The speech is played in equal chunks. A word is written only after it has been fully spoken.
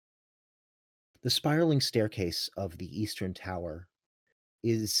The spiraling staircase of the eastern tower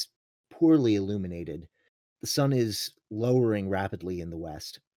is poorly illuminated. The sun is lowering rapidly in the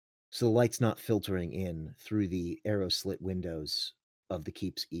west, so the light's not filtering in through the arrow slit windows of the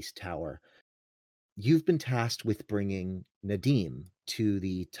keep's east tower. You've been tasked with bringing Nadim to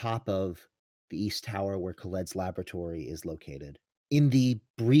the top of the east tower where Khaled's laboratory is located. In the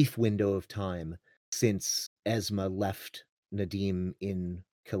brief window of time since Esma left Nadim in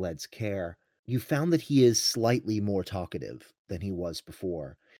Khaled's care, you found that he is slightly more talkative than he was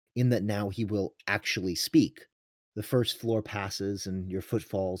before, in that now he will actually speak. The first floor passes, and your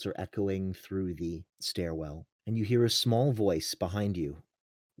footfalls are echoing through the stairwell, and you hear a small voice behind you.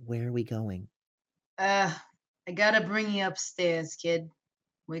 Where are we going? Uh, I gotta bring you upstairs, kid.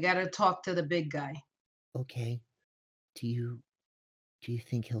 We gotta talk to the big guy. Okay. Do you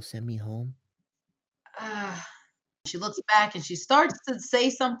think he'll send me home? Uh, she looks back and she starts to say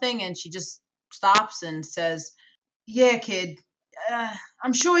something and she just stops and says, "Yeah, kid,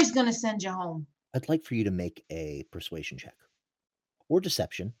 I'm sure he's gonna send you home." I'd like for you to make a persuasion check or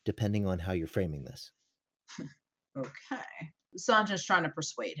deception, depending on how you're framing this. Okay. Sandra's trying to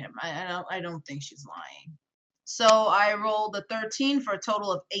persuade him. I don't think she's lying. So I rolled a 13 for a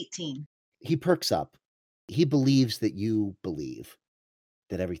total of 18. He perks up. He believes that you believe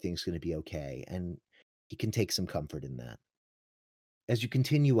that everything's going to be okay, and he can take some comfort in that. As you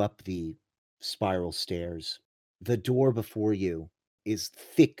continue up the spiral stairs, the door before you is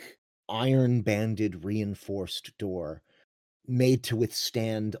thick, iron banded, reinforced door made to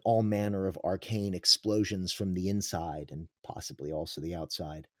withstand all manner of arcane explosions from the inside and possibly also the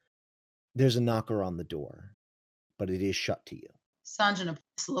outside. There's a knocker on the door, but it is shut to you. Sanjana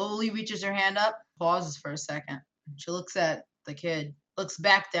slowly reaches her hand up, pauses for a second. She looks at the kid, looks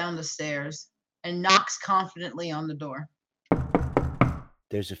back down the stairs, and knocks confidently on the door.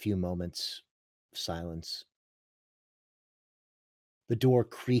 There's a few moments of silence. The door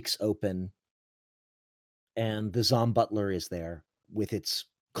creaks open, and the Zom Butler is there with its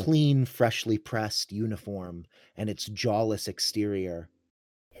clean, freshly pressed uniform and its jawless exterior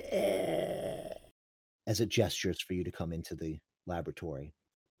as it gestures for you to come into the laboratory.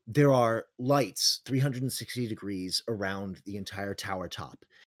 There are lights 360 degrees around the entire tower top,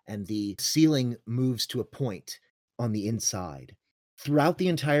 and the ceiling moves to a point on the inside. Throughout the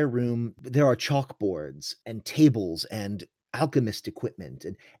entire room, there are chalkboards and tables and alchemist equipment,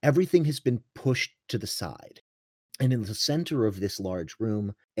 and everything has been pushed to the side. And in the center of this large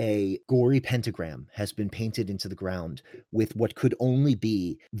room, a gory pentagram has been painted into the ground with what could only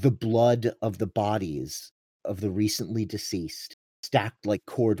be the blood of the bodies of the recently deceased, stacked like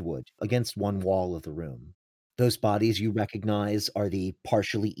cordwood against one wall of the room. Those bodies you recognize are the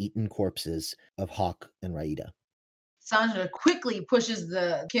partially eaten corpses of Hawk and Raida. Sandra quickly pushes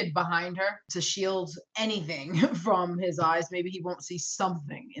the kid behind her to shield anything from his eyes. Maybe he won't see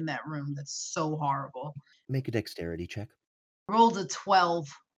something in that room that's so horrible. Make a dexterity check. Rolled a 12.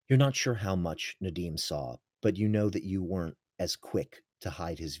 You're not sure how much Nadim saw, but you know that you weren't as quick to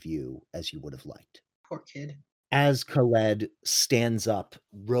hide his view as you would have liked. Poor kid. As Khaled stands up,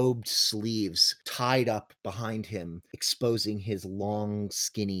 robed sleeves tied up behind him, exposing his long,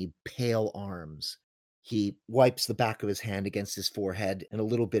 skinny, pale arms, he wipes the back of his hand against his forehead, and a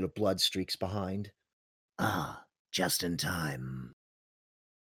little bit of blood streaks behind. Ah, just in time.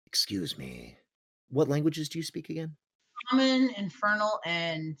 Excuse me. What languages do you speak again? Common, Infernal,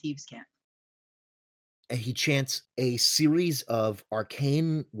 and Thieves' Camp. And he chants a series of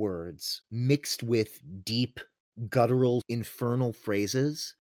arcane words mixed with deep, guttural, infernal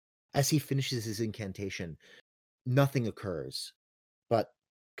phrases. As he finishes his incantation, nothing occurs, but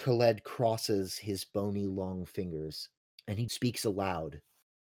Khaled crosses his bony long fingers, and he speaks aloud.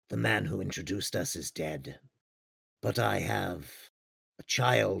 The man who introduced us is dead, but I have a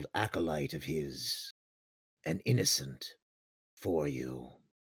child acolyte of his, an innocent, for you,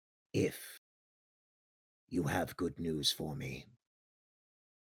 if you have good news for me.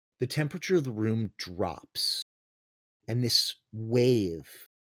 The temperature of the room drops, and this wave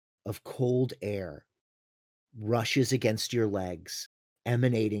of cold air rushes against your legs,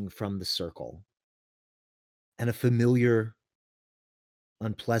 emanating from the circle, and a familiar,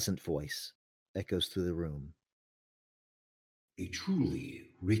 unpleasant voice echoes through the room. A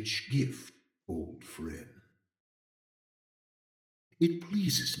truly rich gift, old friend. It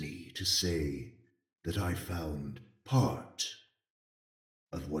pleases me to say that I found part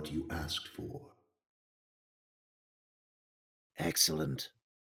of what you asked for. Excellent.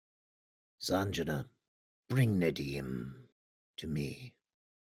 Zanjana, bring Nadim to me.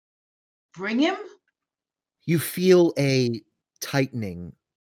 Bring him? You feel a tightening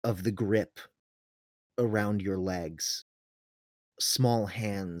of the grip around your legs, small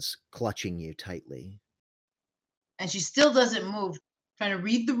hands clutching you tightly. And she still doesn't move, trying to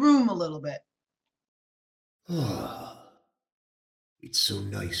read the room a little bit. Ah, it's so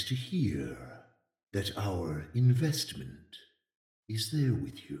nice to hear that our investment is there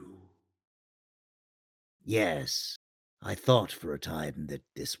with you. Yes, I thought for a time that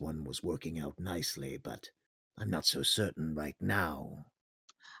this one was working out nicely, but I'm not so certain right now.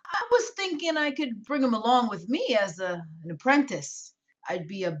 I was thinking I could bring him along with me as an apprentice. I'd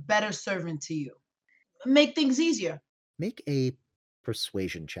be a better servant to you. Make things easier. Make a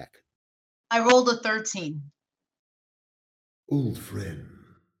persuasion check. I rolled a 13. Old friend,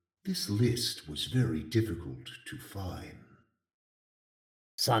 this list was very difficult to find.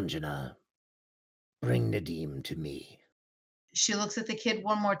 Sanjana, bring Nadim to me. She looks at the kid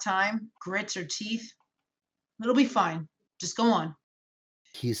one more time, grits her teeth. It'll be fine. Just go on.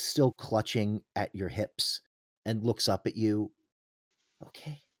 He's still clutching at your hips and looks up at you.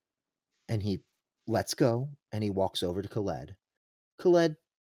 Okay. And he lets go and he walks over to Khaled. Khaled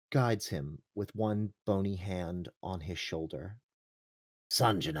guides him with one bony hand on his shoulder.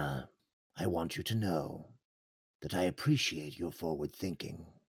 Sanjana, I want you to know that I appreciate your forward thinking.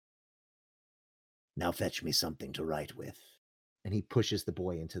 Now fetch me something to write with. And he pushes the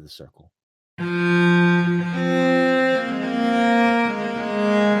boy into the circle.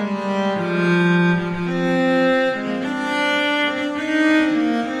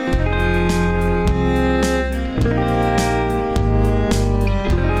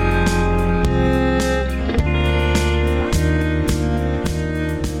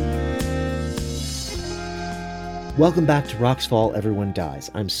 Welcome back to Rocks Fall, Everyone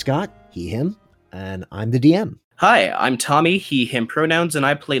Dies. I'm Scott, he, him, and I'm the DM. Hi, I'm Tommy, he, him pronouns, and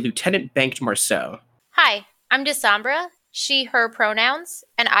I play Lieutenant Banked Marceau. Hi, I'm Desambra, she, her pronouns,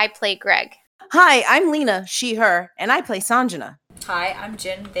 and I play Greg. Hi, I'm Lena, she, her, and I play Sanjana. Hi, I'm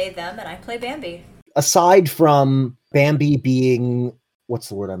Jin, they, them, and I play Bambi. Aside from Bambi being, what's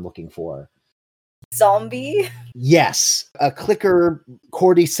the word I'm looking for? Zombie? Yes, a clicker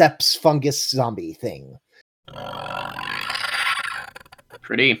cordyceps fungus zombie thing.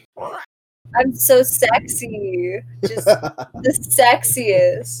 Pretty. I'm so sexy. Just the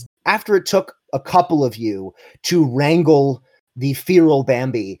sexiest. After it took a couple of you to wrangle the feral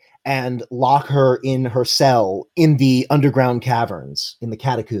Bambi and lock her in her cell in the underground caverns, in the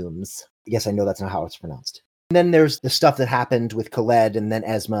catacombs. I guess I know that's not how it's pronounced. And then there's the stuff that happened with Khaled and then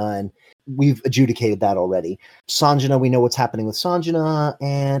Esma, and we've adjudicated that already. Sanjana, we know what's happening with Sanjana,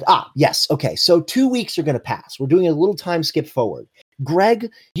 and yes, okay, so 2 weeks are going to pass. We're doing a little time skip forward.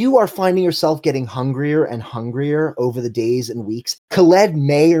 Greg, you are finding yourself getting hungrier and hungrier over the days and weeks. Khaled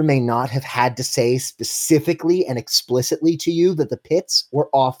may or may not have had to say specifically and explicitly to you that the pits were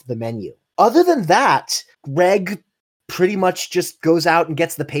off the menu. Other than that, Greg pretty much just goes out and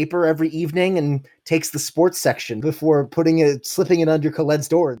gets the paper every evening and takes the sports section before slipping it under Khaled's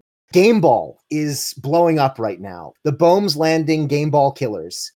door. Game Ball is blowing up right now. The Bohm's Landing Game Ball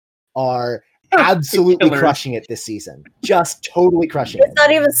Killers are absolutely crushing it this season. Just totally crushing it. It's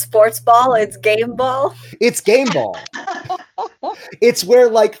not even sports ball, it's game ball. It's Game Ball. It's where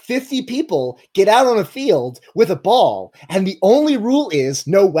like 50 people get out on a field with a ball, and the only rule is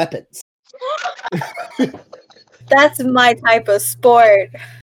no weapons. That's my type of sport.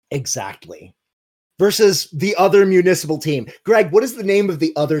 Exactly. Versus the other municipal team. Greg, what is the name of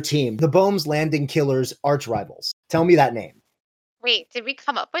the other team? The Bohm's Landing Killers arch rivals. Tell me that name. Wait, did we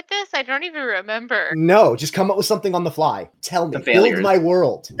come up with this? I don't even remember. No, just come up with something on the fly. Tell me. The failures. Build my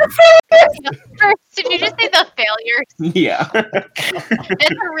world. First, did you just say the failures? Yeah.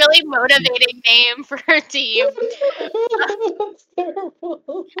 It's a really motivating name for a team.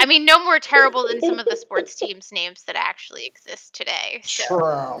 I mean, no more terrible than some of the sports teams' names that actually exist today. So.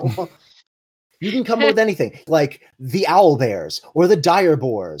 True. You can come up with anything, like the Owl Bears, or the Dire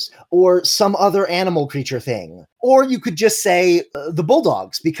Boars, or some other animal creature thing. Or you could just say the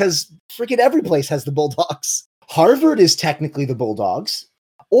Bulldogs, because freaking every place has the Bulldogs. Harvard is technically the Bulldogs.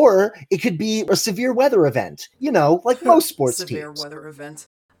 Or it could be a severe weather event, like most sports Severe teams. weather event.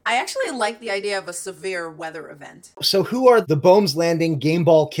 I actually like the idea of a severe weather event. So who are the Bohm's Landing Game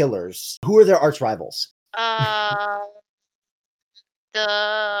Ball Killers? Who are their arch rivals? The...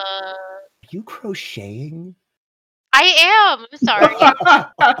 Are you crocheting? I am. I'm sorry.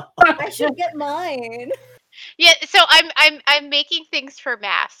 I should get mine. Yeah, so I'm making things for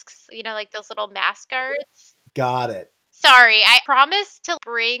masks. Like those little mask arts. Got it. Sorry, I promised to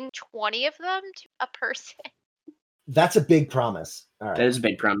bring 20 of them to a person. That's a big promise. All That right. is a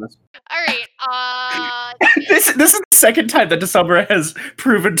big promise. All right. This is the second time that December has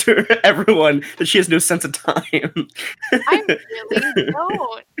proven to everyone that she has no sense of time. I really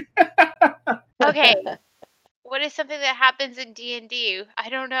don't. Okay. What is something that happens in D&D? I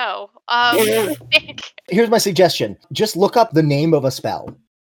don't know. Here's my suggestion. Just look up the name of a spell.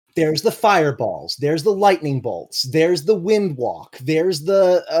 There's the fireballs, there's the lightning bolts, there's the wind walk, there's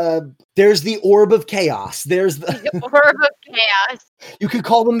the orb of chaos, there's the Orb of Chaos. you could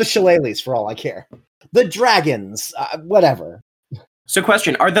call them the shillelaghs for all I care. The dragons, whatever. So,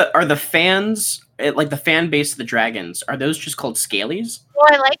 question: Are the fans like the fan base of the dragons? Are those just called scalies? Oh,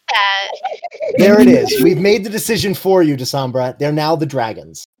 I like that. There it is. We've made the decision for you, Desambra. They're now the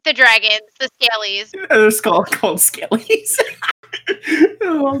dragons. The dragons, the scalies. They're called scalies.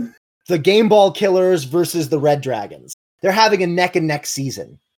 Oh. The Game Ball Killers versus the Red Dragons. They're having a neck and neck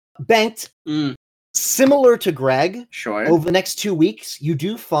season. Banked, similar to Greg, Sure. over the next 2 weeks, you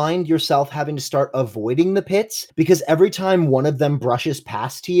do find yourself having to start avoiding the pits because every time one of them brushes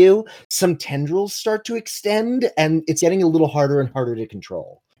past you, some tendrils start to extend and it's getting a little harder and harder to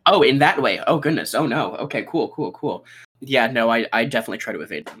control. Oh, in that way. Oh, goodness. Oh, no. Okay, cool. Yeah, no, I definitely try to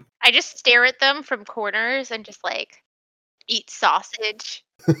evade them. I just stare at them from corners and just like eat sausage.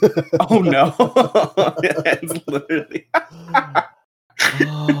 Oh, no. It's literally...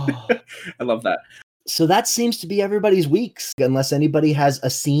 Oh. I love that. So that seems to be everybody's weeks, unless anybody has a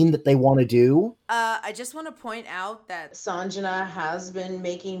scene that they want to do. I just want to point out that Sanjana has been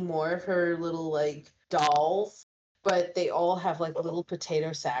making more of her little like dolls, but they all have like little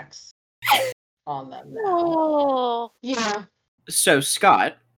potato sacks on them now. Oh. Yeah. So,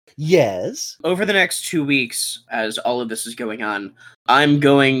 Scott, Yes. over the next 2 weeks, as all of this is going on, I'm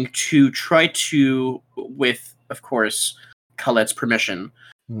going to try to, with, of course, Colette's permission,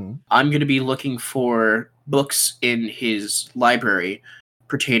 I'm going to be looking for books in his library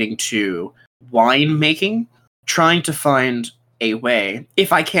pertaining to wine making, trying to find a way,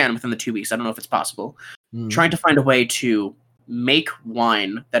 if I can within the 2 weeks, I don't know if it's possible, trying to find a way to make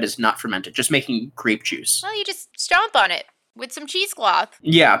wine that is not fermented, just making grape juice. Well, you just stomp on it with some cheesecloth.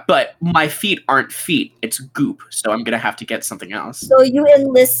 Yeah, but my feet aren't feet, it's goop, so I'm going to have to get something else. So you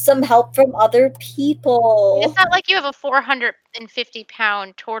enlist some help from other people. It's not like you have a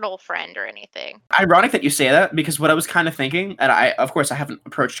 450-pound turtle friend or anything. Ironic that you say that, because what I was kind of thinking, and I haven't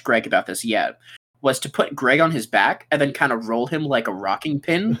approached Greg about this yet, was to put Greg on his back and then kind of roll him like a rocking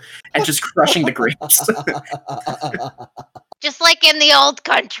pin and just crushing the grapes. Just like in the old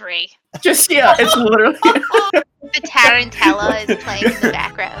country. Just, yeah, it's literally... The tarantella is playing in the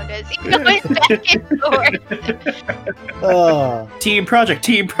background as he goes back and forth. Team project.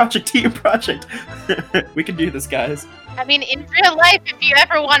 We can do this, guys. I mean, in real life, if you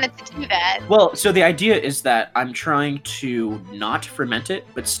ever wanted to do that. Well, so the idea is that I'm trying to not ferment it,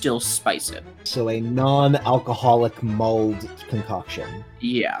 but still spice it. So a non-alcoholic mulled concoction.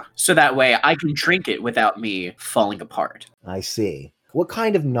 Yeah. So that way I can drink it without me falling apart. I see. What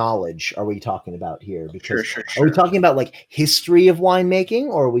kind of knowledge are we talking about here? Because Sure. are we talking about like history of winemaking,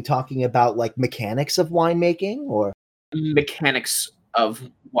 or are we talking about like mechanics of winemaking, or Mechanics of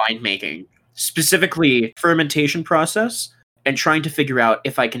winemaking, specifically fermentation process, and trying to figure out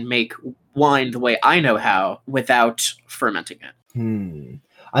if I can make wine the way I know how without fermenting it.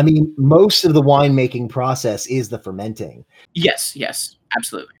 I mean, most of the winemaking process is the fermenting. Yes,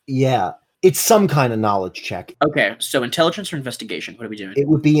 absolutely. Yeah. It's some kind of knowledge check. Okay, so intelligence or investigation? What are we doing? It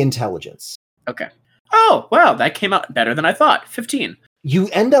would be intelligence. Okay. Oh, wow, that came out better than I thought. 15. You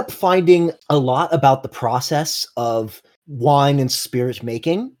end up finding a lot about the process of wine and spirit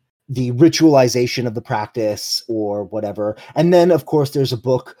making, the ritualization of the practice or whatever. And then, of course, there's a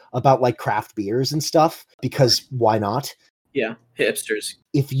book about like craft beers and stuff, because why not? Yeah, hipsters.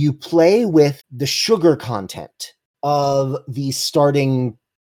 If you play with the sugar content of the starting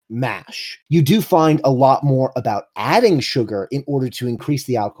mash, you do find a lot more about adding sugar in order to increase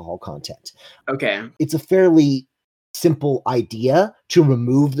the alcohol content. Okay. It's a fairly simple idea to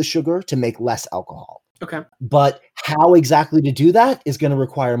remove the sugar to make less alcohol. Okay. But how exactly to do that is going to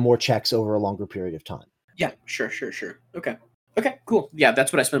require more checks over a longer period of time. Yeah, sure. Okay, cool. Yeah,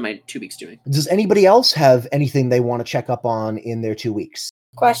 that's what I spent my 2 weeks doing. Does anybody else have anything they want to check up on in their 2 weeks?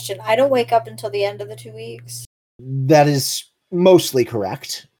 Question. I don't wake up until the end of the 2 weeks. That is mostly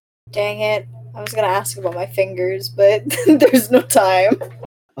correct. Dang it. I was going to ask about my fingers, but there's no time.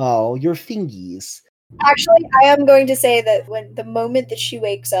 Oh, your fingies. Actually, I am going to say that when the moment that she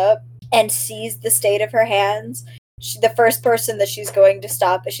wakes up and sees the state of her hands, the first person that she's going to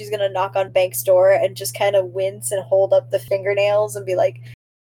stop is she's going to knock on Bank's door and just kind of wince and hold up the fingernails and be like,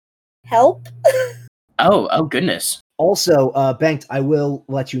 help? Oh goodness. Also, Banked, I will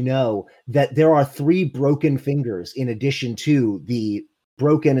let you know that there are 3 broken fingers in addition to the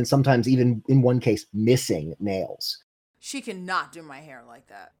broken and sometimes even in one case missing nails. She cannot do my hair like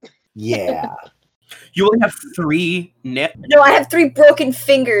that. Yeah. You only have 3 nip. No, I have 3 broken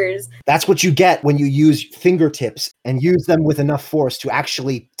fingers. That's what you get when you use fingertips and use them with enough force to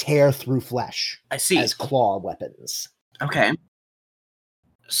actually tear through flesh I see. as claw weapons. Okay.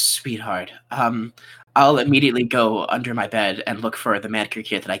 Sweetheart. I'll immediately go under my bed and look for the manicure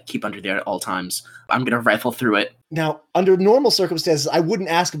kit that I keep under there at all times. I'm gonna rifle through it. Now, under normal circumstances, I wouldn't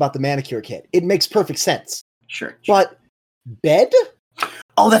ask about the manicure kit. It makes perfect sense. Sure. But bed?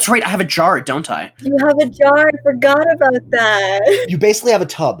 Oh, that's right. I have a jar, don't I? You have a jar. I forgot about that. You basically have a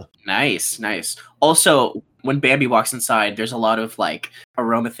tub. Nice. Also, when Bambi walks inside, there's a lot of like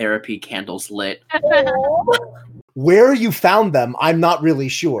aromatherapy candles lit. Where you found them, I'm not really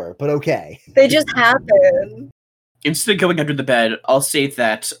sure, but okay. They just happen. Instead of going under the bed, I'll say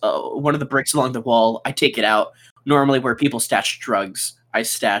that one of the bricks along the wall, I take it out. Normally where people stash drugs, I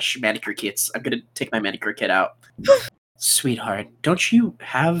stash manicure kits. I'm going to take my manicure kit out. Sweetheart, don't you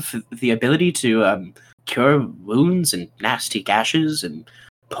have the ability to cure wounds and nasty gashes and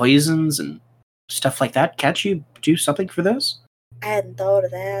poisons and stuff like that? Can't you do something for those? I hadn't thought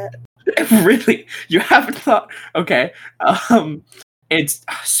of that. Really? You haven't thought? Okay. It's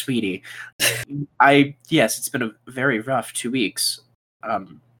sweetie. Yes, it's been a very rough 2 weeks. How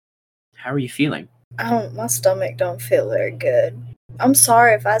are you feeling? My stomach don't feel very good. I'm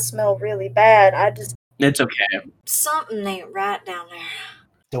sorry if I smell really bad. It's okay. Something ain't right down there.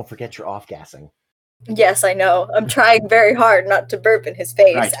 Don't forget you're off-gassing. Yes, I know. I'm trying very hard not to burp in his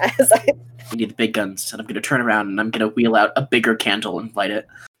face Right. as I... We need the big guns, and I'm going to turn around and I'm going to wheel out a bigger candle and light it.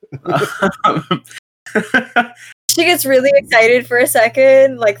 She gets really excited for a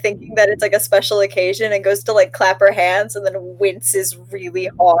second, like thinking that it's like a special occasion, and goes to like clap her hands and then winces really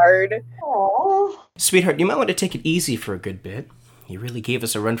hard. Aww. Sweetheart, you might want to take it easy for a good bit. You really gave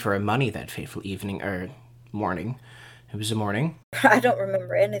us a run for our money that fateful evening, morning. It was a morning. I don't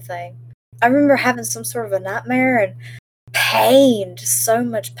remember anything. I remember having some sort of a nightmare and pain, just so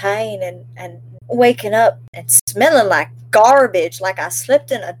much pain, and waking up and smelling like garbage, like I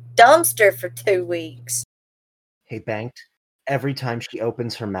slept in a dumpster for 2 weeks. Hey, Banked, every time she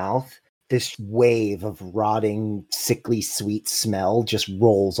opens her mouth, this wave of rotting, sickly sweet smell just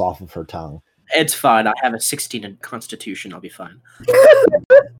rolls off of her tongue. It's fine. I have a 16 in Constitution. I'll be fine.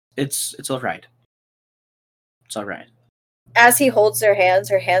 It's all right. It's all right. As he holds her hands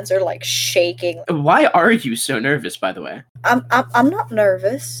are like shaking. Why are you so nervous, by the way? I'm not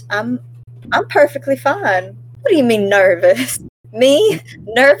nervous. I'm perfectly fine. What do you mean nervous? Me?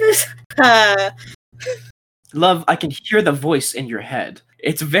 Nervous? Love, I can hear the voice in your head.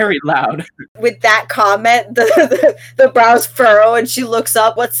 It's very loud. With that comment, the brows furrow and she looks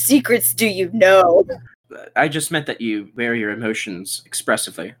up. What secrets do you know? I just meant that you wear your emotions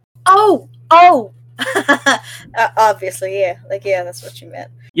expressively. Oh! Obviously, yeah. Like, yeah, that's what you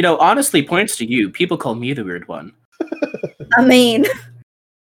meant. You know, honestly, points to you. People call me the weird one. I mean,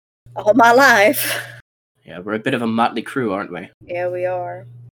 all my life. Yeah, we're a bit of a motley crew, aren't we? Yeah, we are.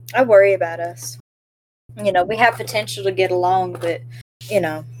 I worry about us. You know, we have potential to get along, but, you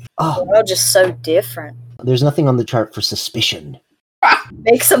know, we're all just so different. There's nothing on the chart for suspicion.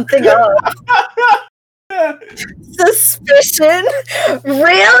 Make something up. Suspicion?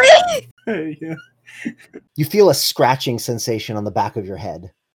 Really? Yeah. You feel a scratching sensation on the back of your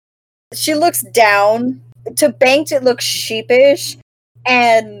head. She looks down. To Banked, it looks sheepish,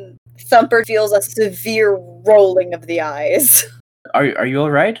 and Thumper feels a severe rolling of the eyes. Are you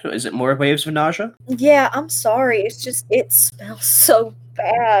all right? Is it more waves of nausea? Yeah, I'm sorry. It's just, it smells so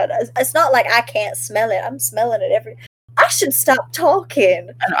bad. It's not like I can't smell it. I'm smelling it I should stop talking.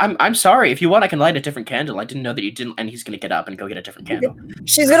 And I'm sorry. If you want, I can light a different candle. I didn't know that you didn't. And he's gonna get up and go get a different candle.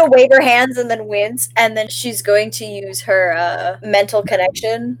 She's gonna wave her hands and then wince, and then she's going to use her mental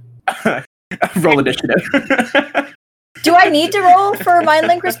connection. Roll initiative. Do I need to roll for mind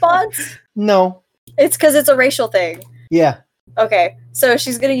link response? No. It's because it's a racial thing. Yeah. Okay, so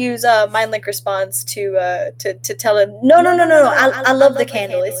she's gonna use mind link response to tell him no. I love the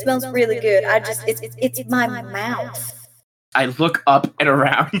candle. It smells really good. It's my mouth. I look up and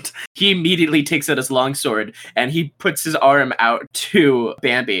around. He immediately takes out his longsword and he puts his arm out to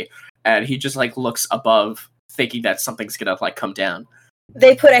Bambi, and he just like looks above, thinking that something's gonna like come down.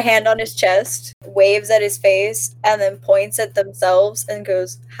 They put a hand on his chest, waves at his face, and then points at themselves and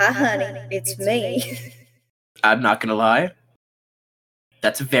goes, "Hi, honey, it's me." I'm not gonna lie.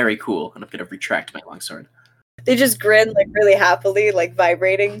 That's very cool, and I'm gonna retract my longsword. They just grin like really happily, like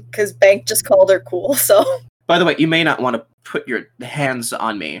vibrating, because Bank just called her cool, so. By the way, you may not want to put your hands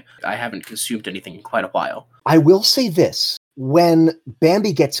on me. I haven't consumed anything in quite a while. I will say this. When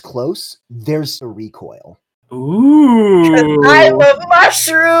Bambi gets close, there's a recoil. Ooh. I love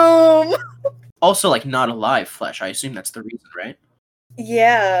mushroom! Also, like, not alive flesh. I assume that's the reason, right?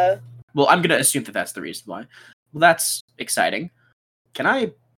 Yeah. Well, I'm going to assume that that's the reason why. Well, that's exciting. Can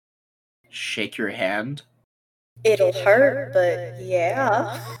I shake your hand? It'll hurt, but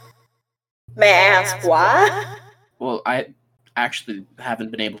yeah. May I ask why? Well, I actually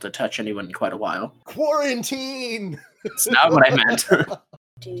haven't been able to touch anyone in quite a while. Quarantine! That's not what I meant.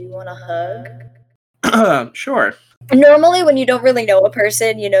 Do you want a hug? Sure. Normally, when you don't really know a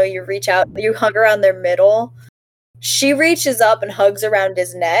person, you reach out, you hug around their middle. She reaches up and hugs around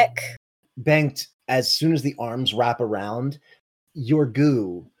his neck. Banked, as soon as the arms wrap around, your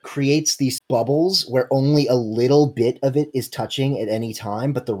goo creates these bubbles where only a little bit of it is touching at any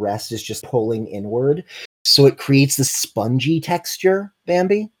time, but the rest is just pulling inward. So it creates this spongy texture,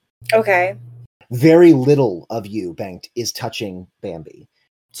 Bambi. Okay. Very little of you, Banked, is touching Bambi.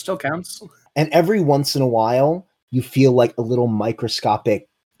 Still counts. And every once in a while, you feel like a little microscopic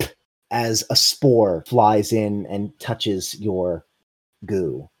as a spore flies in and touches your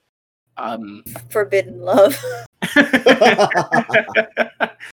goo. Forbidden love.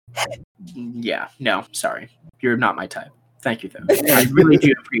 Yeah, no, sorry. You're not my type. Thank you, though. I really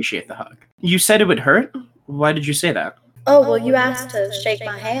do appreciate the hug. You said it would hurt? Why did you say that? Oh, well, you asked to shake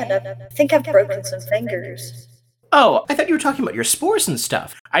my hand. I think I've broken some fingers. Oh, I thought you were talking about your spores and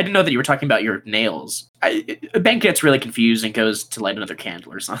stuff. I didn't know that you were talking about your nails. Bank gets really confused and goes to light another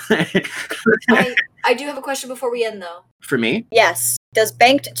candle or something. I do have a question before we end, though. For me? Yes. Does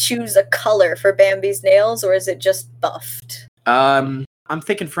Banked choose a color for Bambi's nails, or is it just buffed? I'm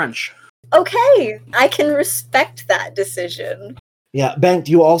thinking French. Okay, I can respect that decision. Yeah, Banked,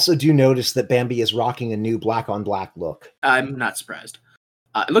 you also do notice that Bambi is rocking a new black-on-black look. I'm not surprised.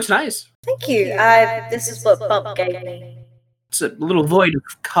 It looks nice. Thank you. This is what Bump gave me. It's a little void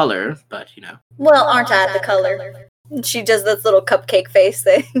of color, but, Well, aren't I the color? She does this little cupcake face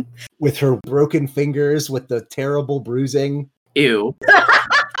thing. With her broken fingers, with the terrible bruising. Ew.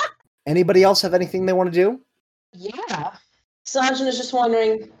 Anybody else have anything they want to do? Yeah. Sanjin is just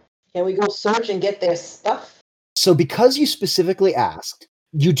wondering, can we go search and get their stuff? So because you specifically asked,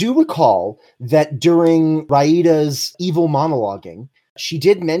 you do recall that during Raida's evil monologuing, she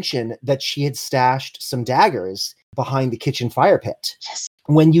did mention that she had stashed some daggers behind the kitchen fire pit. Yes.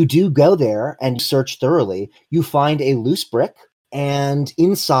 When you do go there and search thoroughly, you find a loose brick, and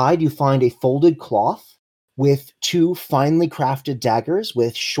inside you find a folded cloth with two finely crafted daggers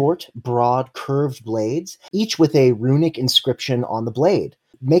with short, broad, curved blades, each with a runic inscription on the blade.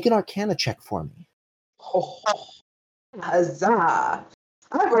 Make an Arcana check for me. Ho, ho. Huzzah.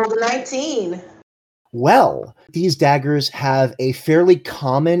 I rolled a 19. Well, these daggers have a fairly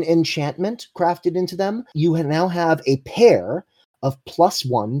common enchantment crafted into them. You now have a pair of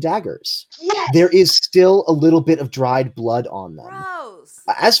 +1 daggers. Yes! There is still a little bit of dried blood on them. Gross.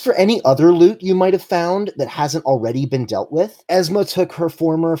 As for any other loot you might have found that hasn't already been dealt with, Esma took her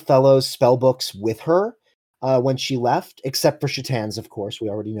former fellow's spellbooks with her when she left, except for Shatan's, of course. We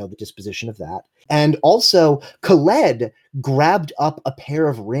already know the disposition of that. And also, Khaled grabbed up a pair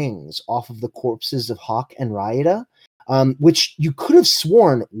of rings off of the corpses of Hawk and Raida, which you could have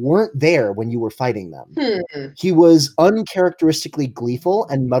sworn weren't there when you were fighting them. He was uncharacteristically gleeful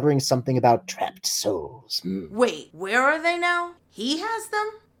and muttering something about trapped souls. Wait, where are they now? He has them?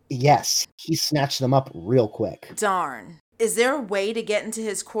 Yes, he snatched them up real quick. Darn. Is there a way to get into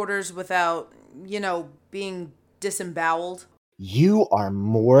his quarters without, being disemboweled? You are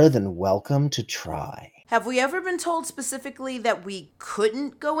more than welcome to try. Have we ever been told specifically that we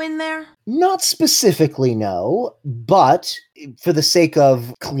couldn't go in there? Not specifically, no, but for the sake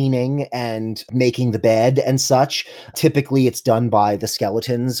of cleaning and making the bed and such, typically it's done by the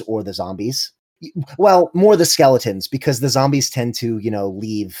skeletons or the zombies. Well, more the skeletons, because the zombies tend to,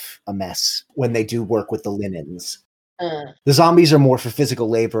 leave a mess when they do work with the linens. The zombies are more for physical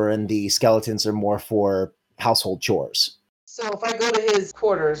labor, and the skeletons are more for household chores. So if I go to his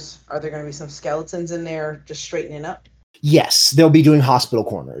quarters, are there going to be some skeletons in there just straightening up? Yes, they'll be doing hospital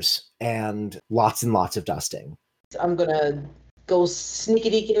corners and lots of dusting. I'm going to go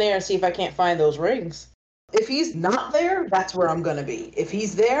sneaky-deek in there and see if I can't find those rings. If he's not there, that's where I'm going to be. If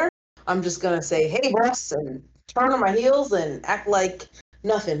he's there, I'm just going to say, hey, boss, and turn on my heels and act like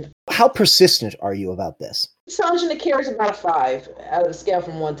nothing. How persistent are you about this? Sanjana cares about a 5 out of a scale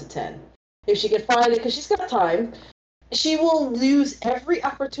from 1 to 10. If she can find it, because she's got time, she will use every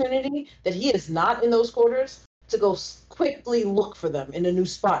opportunity that he is not in those quarters to go quickly look for them in a new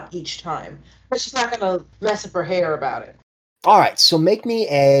spot each time. But she's not going to mess up her hair about it. All right, so make me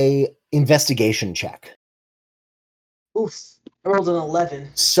a investigation check. Oof. I rolled an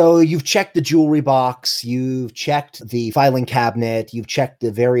 11. So you've checked the jewelry box, you've checked the filing cabinet, you've checked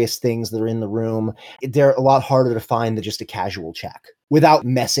the various things that are in the room. They're a lot harder to find than just a casual check without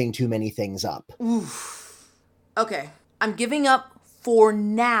messing too many things up. Oof. Okay, I'm giving up for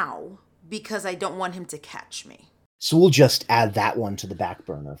now because I don't want him to catch me. So we'll just add that one to the back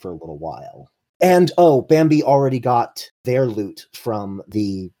burner for a little while. And, oh, Bambi already got their loot from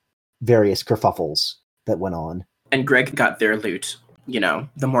the various kerfuffles that went on. And Greg got their loot, the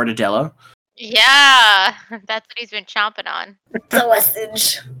mortadella. Yeah, that's what he's been chomping on.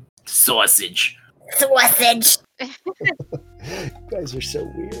 Sausage. Sausage. Sausage. You guys are so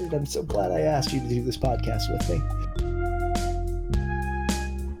weird. I'm so glad I asked you to do this podcast with me.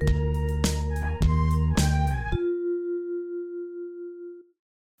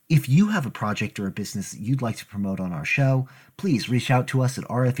 If you have a project or a business that you'd like to promote on our show, please reach out to us at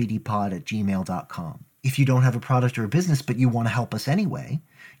rfedpod@gmail.com. If you don't have a product or a business but you want to help us anyway,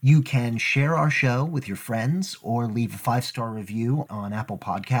 you can share our show with your friends or leave a 5-star review on Apple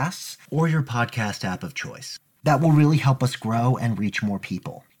Podcasts or your podcast app of choice. That will really help us grow and reach more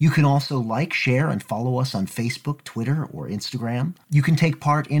people. You can also like, share, and follow us on Facebook, Twitter, or Instagram. You can take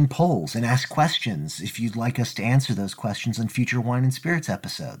part in polls and ask questions if you'd like us to answer those questions in future Wine and Spirits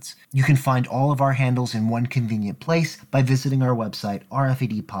episodes. You can find all of our handles in one convenient place by visiting our website,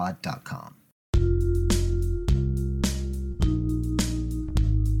 rfedpod.com.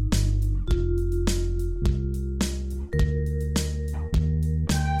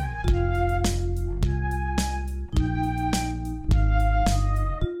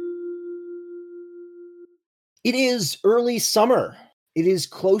 It is early summer. It is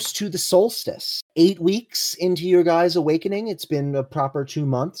close to the solstice. 8 weeks into your guys' awakening. It's been a proper 2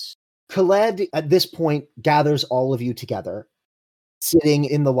 months. Khaled, at this point, gathers all of you together, sitting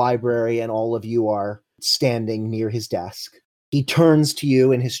in the library, and all of you are standing near his desk. He turns to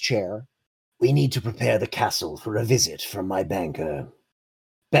you in his chair. We need to prepare the castle for a visit from my banker.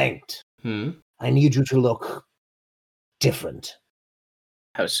 Banked. I need you to look different.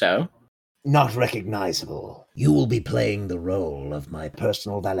 How so? Not recognizable. You will be playing the role of my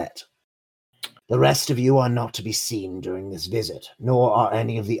personal valet. The rest of you are not to be seen during this visit, nor are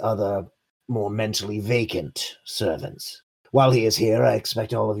any of the other, more mentally vacant servants. While he is here, I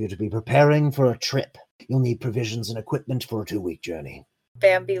expect all of you to be preparing for a trip. You'll need provisions and equipment for a 2-week journey.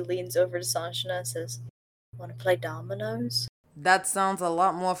 Bambi leans over to Sanjana and says, "Want to play dominoes?" That sounds a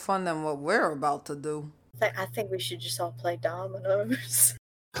lot more fun than what we're about to do. I think we should just all play dominoes.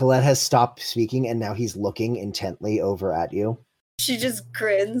 Colette has stopped speaking, and now he's looking intently over at you. She just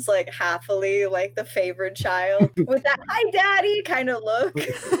grins, like, happily, like the favored child, with that "hi, daddy" kind of look.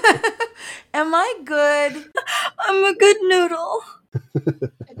 Am I good? I'm a good noodle.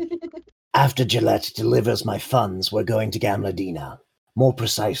 After Gillette delivers my funds, we're going to Gamladina. More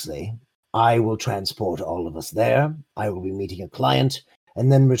precisely, I will transport all of us there. I will be meeting a client,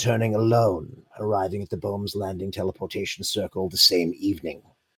 and then returning alone, arriving at the Bohm's Landing teleportation circle the same evening.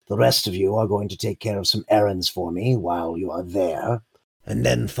 The rest of you are going to take care of some errands for me while you are there, and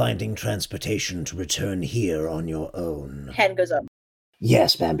then finding transportation to return here on your own. Hand goes up.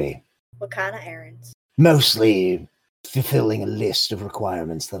 Yes, Bambi. What kind of errands? Mostly fulfilling a list of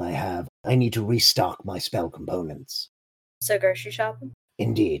requirements that I have. I need to restock my spell components. So grocery shopping?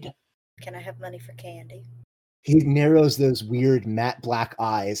 Indeed. Can I have money for candy? He narrows those weird matte black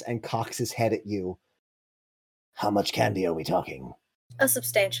eyes and cocks his head at you. How much candy are we talking? A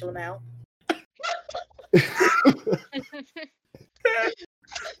substantial amount.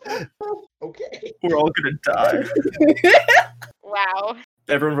 Okay. We're all gonna die. Wow.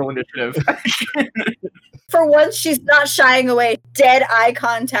 Everyone roll initiative. For once, she's not shying away. Dead eye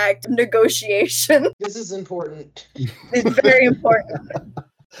contact negotiation. This is important. It's very important.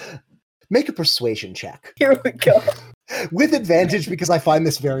 Make a persuasion check. Here we go. With advantage, because I find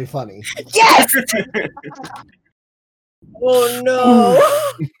this very funny. Yes! Oh no.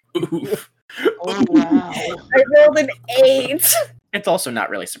 Oh wow. I rolled an 8. It's also not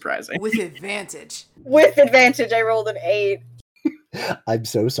really surprising. With advantage. With advantage, I rolled an 8. I'm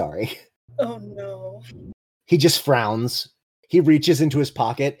so sorry. Oh no. He just frowns. He reaches into his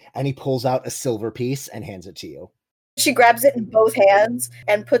pocket and he pulls out a silver piece and hands it to you. She grabs it in both hands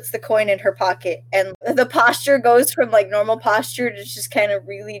and puts the coin in her pocket. And the posture goes from like normal posture to just kind of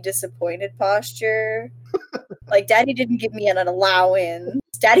really disappointed posture. Like, Daddy didn't give me an allowance.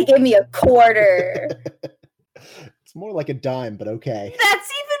 Daddy gave me a quarter. It's more like a dime, but okay.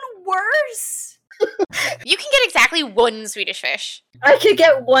 That's even worse. You can get exactly one Swedish fish. I could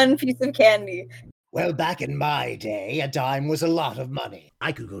get one piece of candy. Well, back in my day, a dime was a lot of money.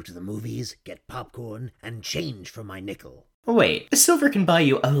 I could go to the movies, get popcorn, and change for my nickel. Wait, silver can buy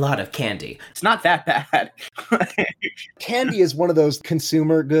you a lot of candy. It's not that bad. Candy is one of those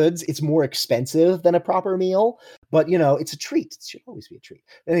consumer goods. It's more expensive than a proper meal, but it's a treat. It should always be a treat.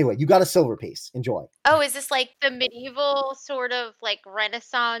 Anyway, you got a silver piece. Enjoy. Oh, is this like the medieval sort of like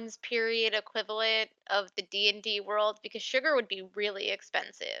Renaissance period equivalent of the D&D world? Because sugar would be really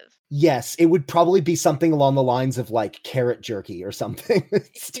expensive. Yes, it would probably be something along the lines of like carrot jerky or something.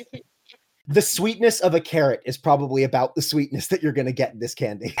 The sweetness of a carrot is probably about the sweetness that you're going to get in this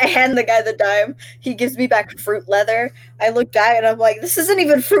candy. I hand the guy the dime. He gives me back fruit leather. I look back and I'm like, this isn't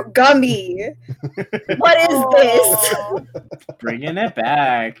even fruit gummy. What is this? Bringing it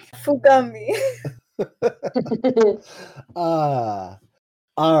back. Fruit gummy. All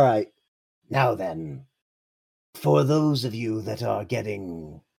right. Now then, for those of you that are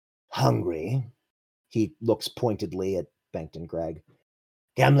getting hungry, he looks pointedly at Bankton Gregg.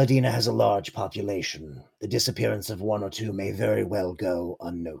 Gamladina has a large population. The disappearance of one or two may very well go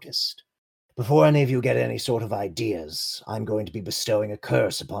unnoticed. Before any of you get any sort of ideas, I'm going to be bestowing a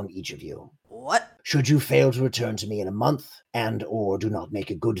curse upon each of you. What? Should you fail to return to me in a month, and/or do not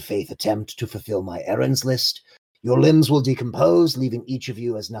make a good faith attempt to fulfill my errands list, your limbs will decompose, leaving each of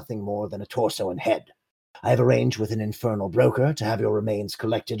you as nothing more than a torso and head. I have arranged with an infernal broker to have your remains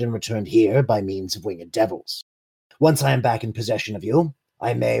collected and returned here by means of winged devils. Once I am back in possession of you,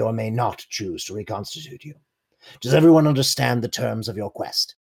 I may or may not choose to reconstitute you. Does everyone understand the terms of your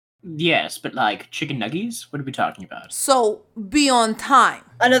quest? Yes, but like chicken nuggies? What are we talking about? So, be on time.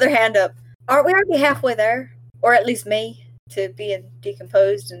 Another hand up. Aren't we already halfway there? Or at least me, to being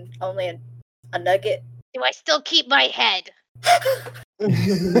decomposed and only a nugget? Do I still keep my head?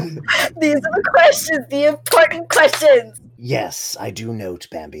 These are the questions, the important questions. Yes, I do note,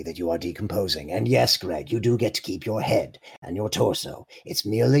 Bambi, that you are decomposing. And yes, Greg, you do get to keep your head and your torso. It's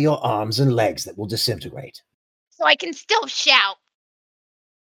merely your arms and legs that will disintegrate. So I can still shout.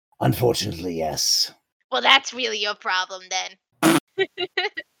 Unfortunately, yes. Well, that's really your problem then.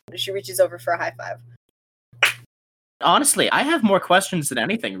 She reaches over for a high five. Honestly, I have more questions than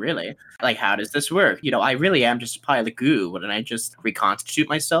anything, really. Like, how does this work? I really am just a pile of goo. Wouldn't I just reconstitute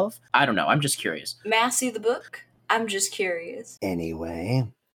myself? I don't know. I'm just curious. May I see the book? I'm just curious. Anyway,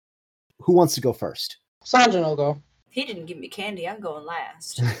 who wants to go first? Sanjin will go. He didn't give me candy. I'm going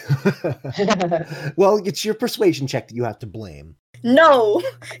last. Well, it's your persuasion check that you have to blame. No,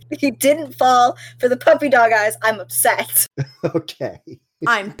 he didn't fall for the puppy dog eyes. I'm upset. Okay.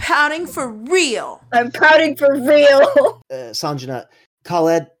 I'm pouting for real. I'm pouting for real. Sanjana,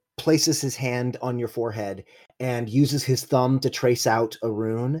 Khaled places his hand on your forehead and uses his thumb to trace out a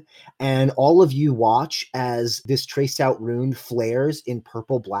rune. And all of you watch as this traced out rune flares in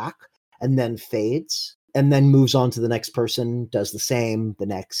purple black and then fades and then moves on to the next person, does the same, the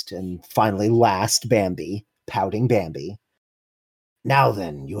next, and finally last, Bambi, pouting Bambi. Now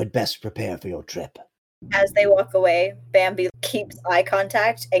then, you had best prepare for your trip. As they walk away, Bambi keeps eye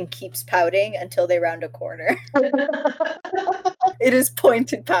contact and keeps pouting until they round a corner. It is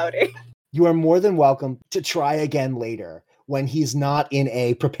pointed pouting. You are more than welcome to try again later when he's not in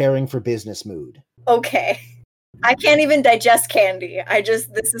a preparing for business mood. Okay. I can't even digest candy.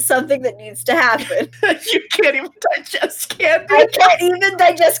 This is something that needs to happen. You can't even digest candy? I can't even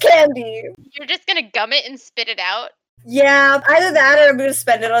digest candy. You're just gonna gum it and spit it out? Yeah, either that or I'm going to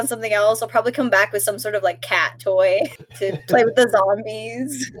spend it on something else. I'll probably come back with some sort of like cat toy to play with the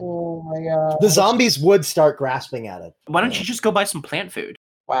zombies. Oh my god. The zombies would start grasping at it. Why don't you just go buy some plant food?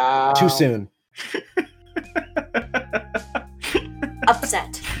 Wow. Too soon.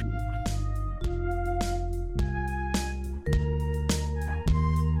 Upset.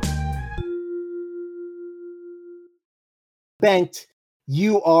 Banked,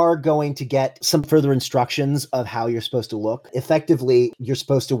 you are going to get some further instructions of how you're supposed to look. Effectively, you're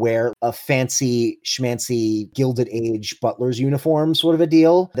supposed to wear a fancy, schmancy, Gilded Age butler's uniform sort of a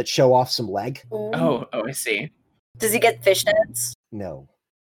deal that show off some leg. Ooh. Oh, I see. Does he get fishnets? No.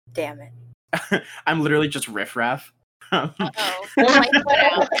 Damn it. I'm literally just riffraff.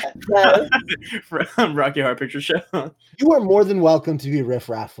 Uh-oh. No. From Rocky Horror Picture Show. You are more than welcome to be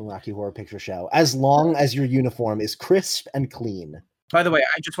riffraff from Rocky Horror Picture Show, as long as your uniform is crisp and clean. By the way,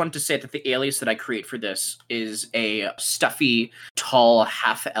 I just wanted to say that the alias that I create for this is a stuffy, tall,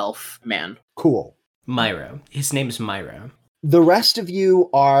 half-elf man. Cool. Myro. His name is Myro. The rest of you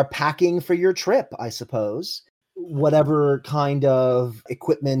are packing for your trip, I suppose. Whatever kind of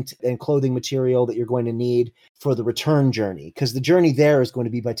equipment and clothing material that you're going to need for the return journey, because the journey there is going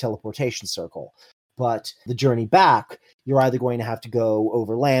to be by teleportation circle. but the journey back, you're either going to have to go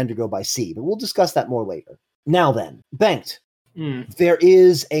over land or go by sea. But we'll discuss that more later. Now then, Bengt, there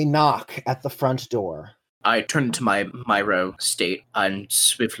is a knock at the front door. I turn into my Myro state and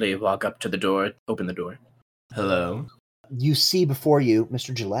swiftly walk up to the door, open the door. Hello? You see before you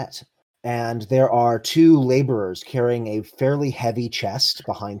Mr. Gillette, and there are two laborers carrying a fairly heavy chest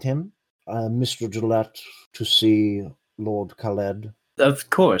behind him. Mr. Gillette, to see Lord Khaled. Of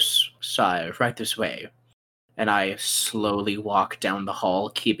course, sire, right this way. And I slowly walk down the hall,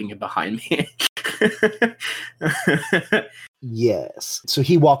 keeping it behind me. Yes. So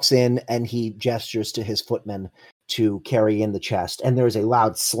he walks in and he gestures to his footmen to carry in the chest, and there is a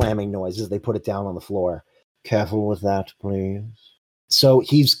loud slamming noise as they put it down on the floor. Careful with that, please. So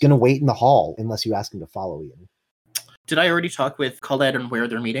he's going to wait in the hall unless you ask him to follow you. Did I already talk with Khaled on where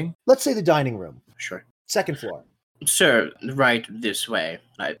they're meeting? Let's say the dining room. Sure. Second floor. Sir, right this way.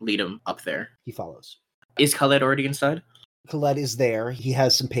 I lead him up there. He follows. Is Khaled already inside? Khaled is there. He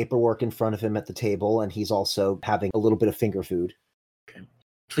has some paperwork in front of him at the table, and he's also having a little bit of finger food. Okay.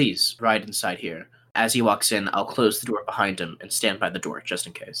 Please, ride inside here. As he walks in, I'll close the door behind him and stand by the door, just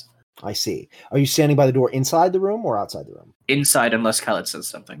in case. I see. Are you standing by the door inside the room or outside the room? Inside, unless Khaled says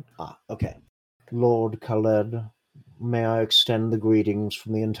something. Ah, okay. Lord Khaled, may I extend the greetings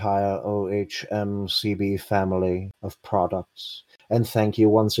from the entire OHMCB family of products, and thank you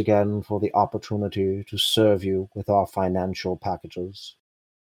once again for the opportunity to serve you with our financial packages.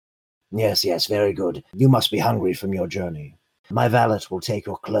 Yes, very good. You must be hungry from your journey. My valet will take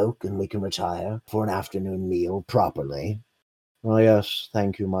your cloak and we can retire for an afternoon meal properly. Oh, yes,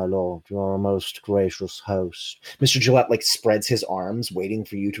 thank you, my lord. You are a most gracious host. Mr. Gillette, spreads his arms, waiting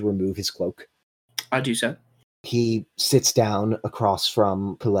for you to remove his cloak. I do so. He sits down across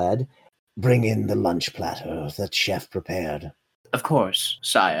from Khaled. Bring in the lunch platter that chef prepared. Of course,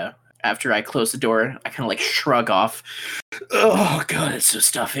 sire. After I close the door, I kind of shrug off. Oh, God, it's so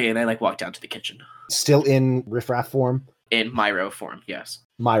stuffy. And I walk down to the kitchen. Still in riffraff form? In Myro form, yes.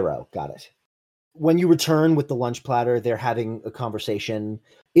 Myro, got it. When you return with the lunch platter, they're having a conversation.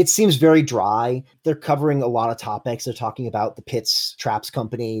 It seems very dry. They're covering a lot of topics. They're talking about the Pitts Traps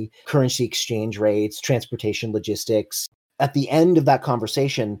Company, currency exchange rates, transportation logistics. At the end of that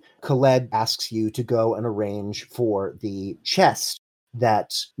conversation, Khaled asks you to go and arrange for the chest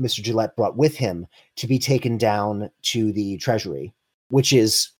that Mr. Gillette brought with him to be taken down to the treasury, which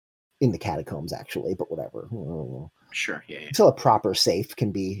is in the catacombs, actually, but whatever. Sure, yeah. Until a proper safe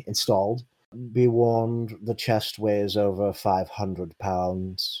can be installed. Be warned, the chest weighs over 500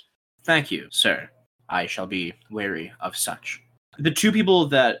 pounds. Thank you, sir. I shall be wary of such. The two people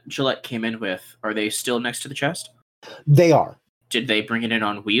that Gillette came in with, are they still next to the chest? They are. Did they bring it in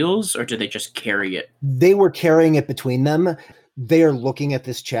on wheels, or did they just carry it? They were carrying it between them. They are looking at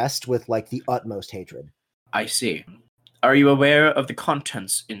this chest with, the utmost hatred. I see. Are you aware of the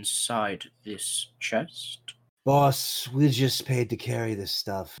contents inside this chest? Boss, we're just paid to carry this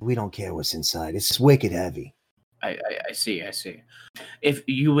stuff. We don't care what's inside. It's wicked heavy. I see. If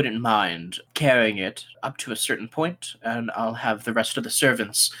you wouldn't mind carrying it up to a certain point, and I'll have the rest of the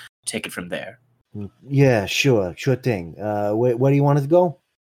servants take it from there. Yeah, sure thing. Where do you want it to go?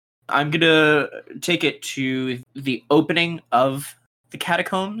 I'm gonna take it to the opening of the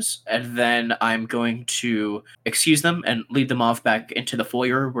catacombs, and then I'm going to excuse them and lead them off back into the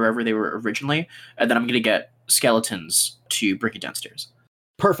foyer wherever they were originally, and then I'm gonna get skeletons to bring it downstairs.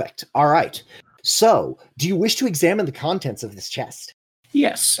 Perfect. All right. So, do you wish to examine the contents of this chest?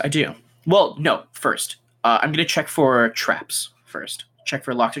 Yes, I do. Well, no, first. I'm gonna check for traps first. Check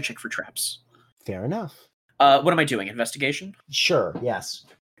for locks or check for traps. Fair enough. What am I doing? Investigation? Sure, yes.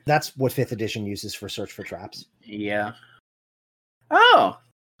 That's what 5th edition uses for search for traps. Yeah. Oh,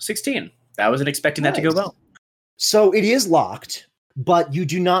 16. I wasn't expecting that to go well. So it is locked, but you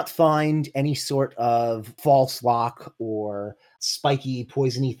do not find any sort of false lock or spiky,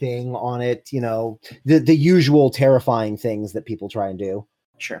 poisony thing on it. The usual terrifying things that people try and do.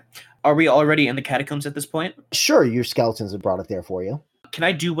 Sure. Are we already in the catacombs at this point? Sure, your skeletons have brought it there for you. Can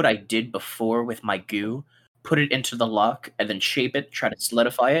I do what I did before with my goo? Put it into the lock and then shape it, try to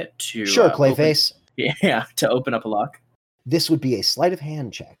solidify it to... Sure, Clayface. Yeah, to open up a lock. This would be a sleight of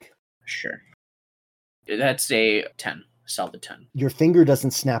hand check. Sure. That's a 10. Solid 10. Your finger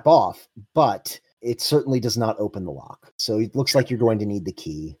doesn't snap off, but it certainly does not open the lock. So it looks like you're going to need the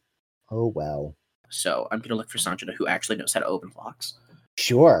key. Oh, well. So I'm going to look for Sanjana, who actually knows how to open locks.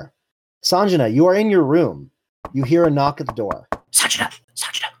 Sure. Sanjana, you are in your room. You hear a knock at the door. Sanjana!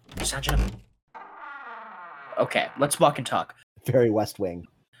 Okay, let's walk and talk. Very West Wing.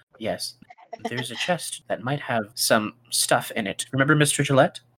 Yes. There's a chest that might have some stuff in it. Remember Mr.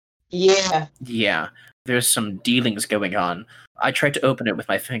 Gillette? Yeah. Yeah, there's some dealings going on. I tried to open it with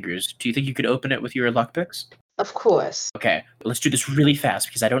my fingers. Do you think you could open it with your lockpicks? Of course. Okay, let's do this really fast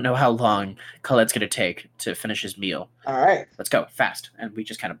because I don't know how long Khaled's gonna take to finish his meal. All right. Let's go fast, and we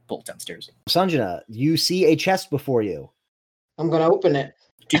just kind of bolt downstairs. Sanjana, you see a chest before you. I'm gonna open it.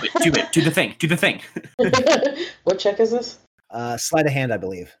 Do it, do the thing. What check is this? Sleight of hand, I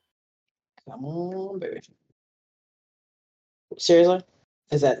believe. Come on, baby. Seriously?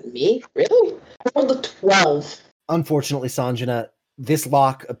 Is that me? Really? I rolled a 12. Unfortunately, Sanjana, this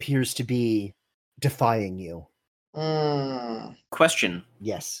lock appears to be defying you. Question.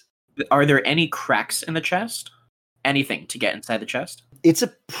 Yes. Are there any cracks in the chest? Anything to get inside the chest? It's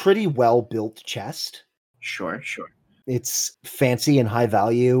a pretty well-built chest. Sure. It's fancy and high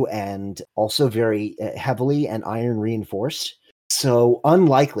value and also very heavily and iron reinforced. So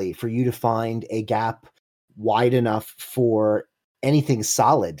unlikely for you to find a gap wide enough for anything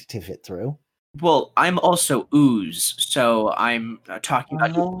solid to fit through. Well, I'm also ooze, so I'm talking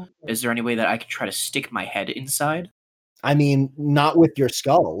about. Is there any way that I could try to stick my head inside? I mean, not with your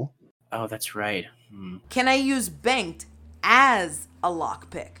skull. Oh, that's right. Can I use banked as a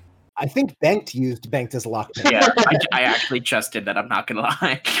lockpick? I think Banked used Banked as a lockpick. Yeah, I actually just did that. I'm not gonna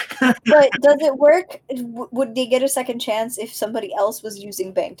lie. But does it work? Would they get a second chance if somebody else was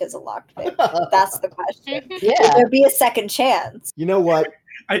using Banked as a lockpick? That's the question. Would Yeah. there be a second chance? You know what?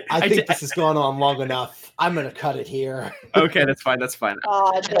 I think did- this has gone on long enough. I'm going to cut it here. Okay, that's fine.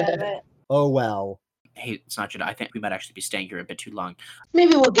 Aw, damn it. Oh, well. Hey, Sanjana, I think we might actually be staying here a bit too long.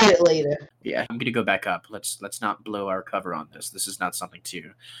 Maybe we'll get it later. Yeah, I'm gonna go back up. Let's not blow our cover on this. This is not something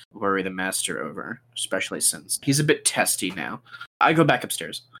to worry the master over, especially since he's a bit testy now. I go back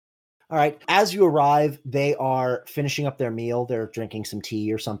upstairs. All right. As you arrive, they are finishing up their meal. They're drinking some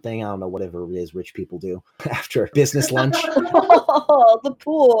tea or something. I don't know, whatever it is rich people do after business lunch. Oh, the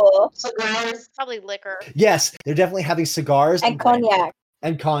pool. Cigars. Probably liquor. Yes, they're definitely having cigars And brandy. cognac.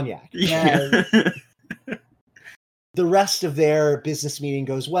 And cognac. Yeah. The rest of their business meeting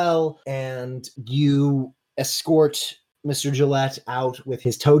goes well, and you escort Mr. Gillette out with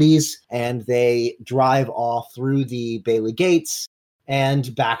his toadies, and they drive off through the Bailey gates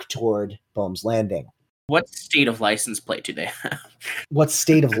and back toward Bohm's Landing. What state of license plate do they have? What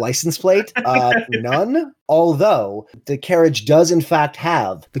state of license plate? None. Although the carriage does in fact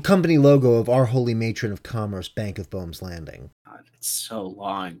have the company logo of Our Holy Matron of Commerce, Bank of Bohm's Landing. God, it's so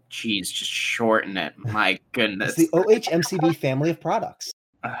long. Jeez, just shorten it. My goodness. It's the OHMCB family of products.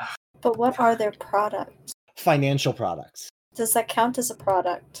 But what are their products? Financial products. Does that count as a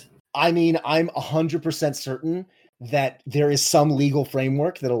product? I mean, I'm 100% certain that there is some legal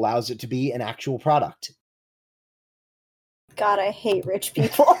framework that allows it to be an actual product. God, I hate rich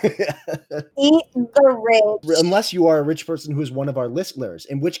people. Eat the rich. Unless you are a rich person who is one of our listeners,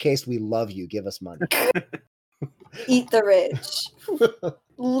 in which case we love you. Give us money. Eat the rich.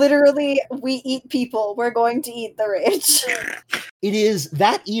 Literally, we eat people. We're going to eat the rich. It is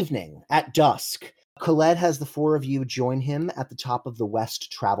that evening at dusk. Khaled has the four of you join him at the top of the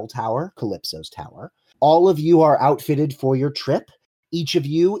West Travel Tower, Calypso's tower. All of you are outfitted for your trip. Each of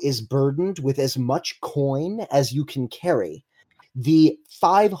you is burdened with as much coin as you can carry. The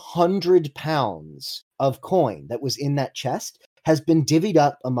 500 pounds of coin that was in that chest has been divvied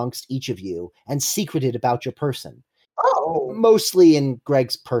up amongst each of you and secreted about your person. Oh. Mostly in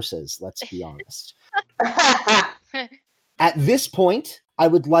Greg's purses, let's be honest. At this point, I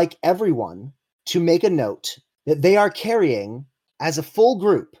would like everyone to make a note that they are carrying, as a full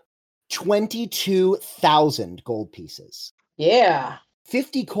group, 22,000 gold pieces. Yeah.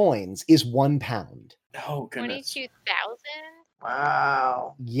 50 coins is 1 pound. Oh, goodness. 22,000?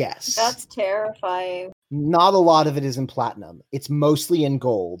 Wow. Yes. That's terrifying. Not a lot of it is in platinum. It's mostly in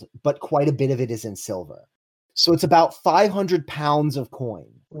gold, but quite a bit of it is in silver. So it's about 500 pounds of coin.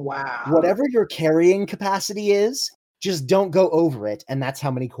 Wow. Whatever your carrying capacity is, just don't go over it, and that's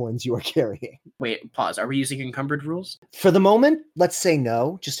how many coins you are carrying. Wait, pause. Are we using encumbered rules? For the moment, let's say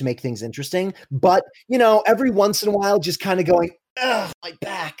no, just to make things interesting. But, every once in a while, just kind of going, ugh, my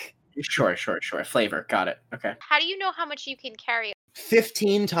back. Sure. Flavor. Got it. Okay. How do you know how much you can carry?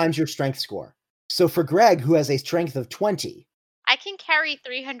 15 times your strength score. So for Greg, who has a strength of 20, I can carry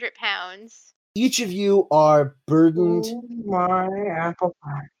 300 pounds. each of you are burdened. Oh, my apple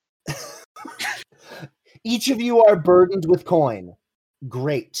pie. Each of you are burdened with coin.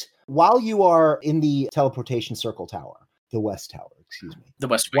 Great. While you are in the teleportation circle tower, the West Tower, excuse me. The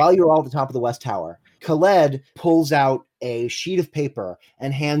West Wing. While you're all at the top of the West Tower, Khaled pulls out a sheet of paper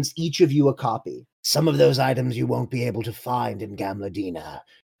and hands each of you a copy. Some of those items you won't be able to find in Gamladina.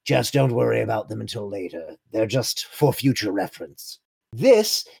 Just don't worry about them until later. They're just for future reference.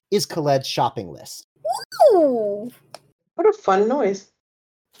 This is Khaled's shopping list. Ooh. What a fun noise.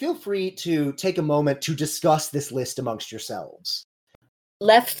 Feel free to take a moment to discuss this list amongst yourselves.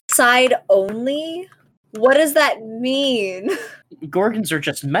 Left side only? What does that mean? Gorgons are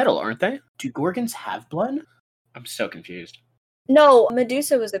just metal, aren't they? Do Gorgons have blood? I'm so confused. No,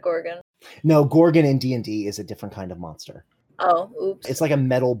 Medusa was a Gorgon. No, Gorgon in D&D is a different kind of monster. Oh, oops. It's like a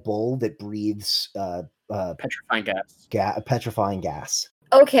metal bull that breathes Petrifying gas. petrifying gas.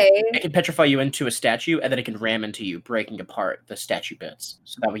 Okay. It can petrify you into a statue, and then it can ram into you, breaking apart the statue bits.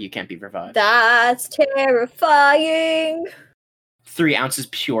 So that way you can't be revived. That's terrifying. 3 ounces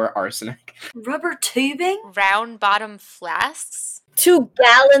pure arsenic. Rubber tubing? Round bottom flasks? 2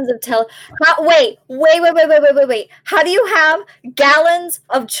 gallons of wait. How do you have gallons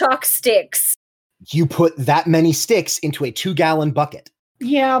of chalk sticks? You put that many sticks into a 2-gallon bucket.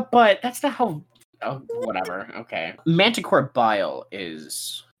 Yeah, but that's not how... Oh, whatever. Okay. Manticore bile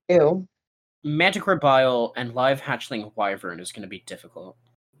is... Ew. Manticore bile and live hatchling wyvern is going to be difficult.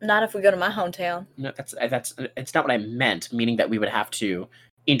 Not if we go to my hometown. No, that's it's not what I meant, meaning that we would have to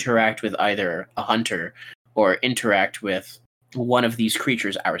interact with either a hunter or interact with one of these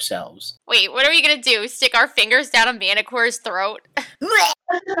creatures ourselves. Wait, what are we gonna do? Stick our fingers down a Manticore's throat?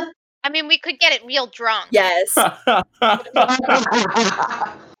 I mean, we could get it real drunk. Yes.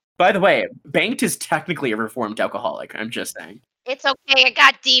 By the way, Banked is technically a reformed alcoholic. I'm just saying. It's okay, I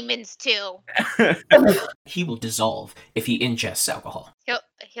got demons too. He will dissolve if he ingests alcohol.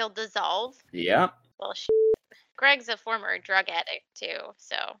 He'll dissolve? Yeah. Well, Greg's a former drug addict too,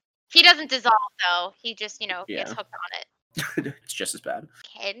 so... He doesn't dissolve, though. He just, gets hooked on it. It's just as bad.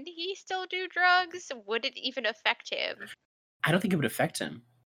 Can he still do drugs? Would it even affect him? I don't think it would affect him.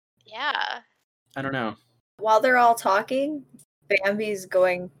 Yeah. I don't know. While they're all talking, Bambi's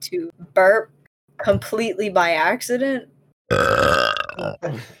going to burp completely by accident.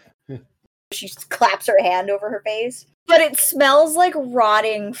 She claps her hand over her face. But it smells like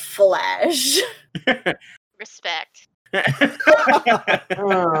rotting flesh. Respect.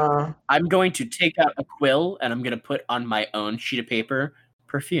 I'm going to take out a quill and I'm going to put on my own sheet of paper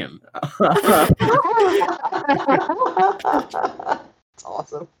perfume. That's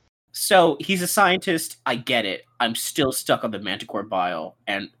awesome. So he's a scientist. I get it. I'm still stuck on the Manticore bile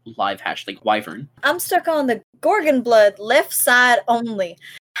and live hatchling wyvern. I'm stuck on the Gorgon blood, left side only.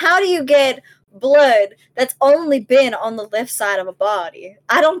 How do you get blood that's only been on the left side of a body?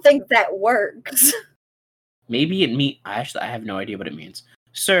 I don't think that works. Maybe it means... I have no idea what it means.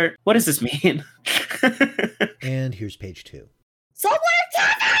 Sir, what does this mean? And here's page 2. Saltwater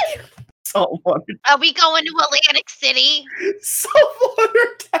taffy! Saltwater. Are we going to Atlantic City?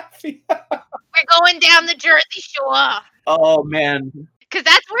 Saltwater taffy. We're going down the Jersey Shore. Oh, man. Because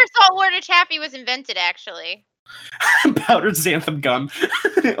that's where saltwater taffy was invented, actually. Powdered xanthan gum.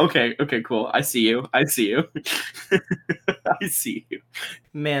 Okay, cool. I see you. I see you.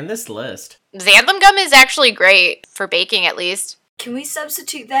 Man, this list. Xanthan gum is actually great, for baking at least. Can we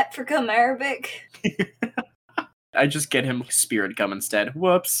substitute that for gum Arabic? I just get him spirit gum instead.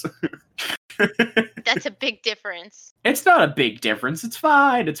 Whoops. That's a big difference. It's not a big difference. It's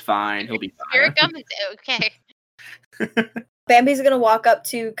fine. He'll be fine. Spirit gum is okay. Bambi's gonna walk up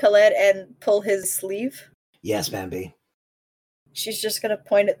to Khaled and pull his sleeve. Yes, Bambi. She's just gonna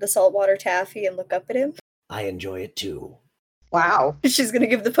point at the saltwater taffy and look up at him. I enjoy it too. Wow. She's gonna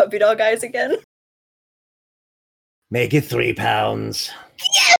give the puppy dog eyes again. Make it 3 pounds.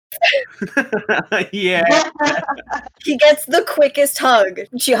 Yeah. He gets the quickest hug.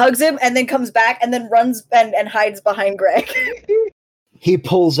 She hugs him and then comes back and then runs and hides behind Greg. He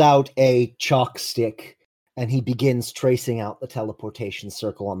pulls out a chalk stick and he begins tracing out the teleportation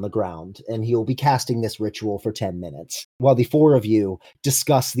circle on the ground, and he'll be casting this ritual for 10 minutes, while the 4 of you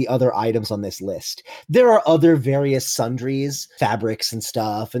discuss the other items on this list. There are other various sundries, fabrics and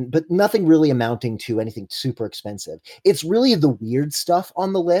stuff, but nothing really amounting to anything super expensive. It's really the weird stuff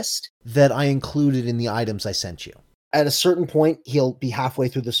on the list that I included in the items I sent you. At a certain point, he'll be halfway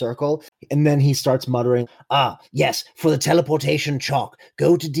through the circle, and then he starts muttering, yes, for the teleportation chalk,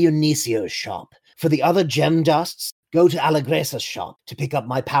 go to Dionysio's shop. For the other gem dusts, go to Allegresa's shop to pick up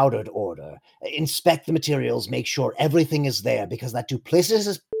my powdered order. Inspect the materials, make sure everything is there, because that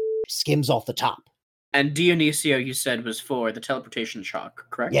duplicitous skims off the top. And Dionisio, you said, was for the teleportation chalk,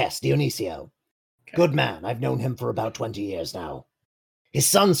 correct? Yes, Dionisio. Okay. Good man. I've known him for about 20 years now. His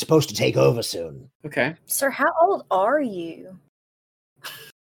son's supposed to take over soon. Okay. Sir, how old are you?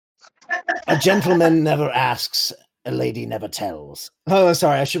 A gentleman never asks, a lady never tells. Oh,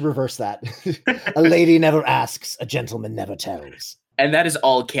 sorry, I should reverse that. A lady never asks, a gentleman never tells. And that is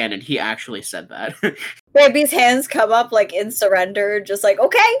all canon. He actually said that. Bambi's hands come up like in surrender, just like,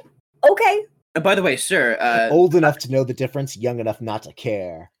 okay. By the way, sir, Old enough to know the difference, young enough not to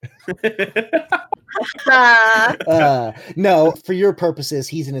care. No, for your purposes,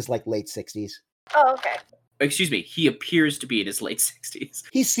 he's in his like late 60s. Oh, okay. excuse me, he appears to be in his late 60s.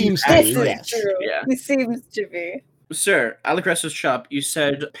 He seems to This be, is yes. true. Yeah. He seems to be. Sir, Allegresso's shop, you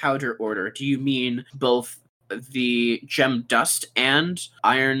said powder order. Do you mean both the gem dust and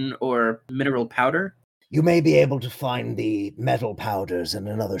iron or mineral powder? You may be able to find the metal powders in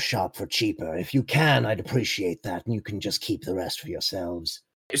another shop for cheaper. If you can, I'd appreciate that, and you can just keep the rest for yourselves.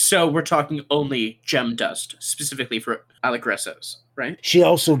 So we're talking only gem dust, specifically for Allegresso's, right? She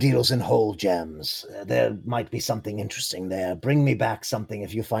also deals in whole gems. There might be something interesting there. Bring me back something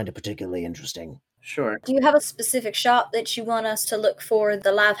if you find it particularly interesting. Sure. Do you have a specific shop that you want us to look for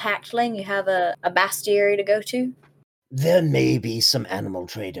the live hatchling? You have a bestiary to go to? There may be some animal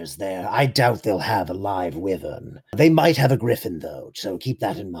traders there. I doubt they'll have a live wyvern. They might have a griffin, though, so keep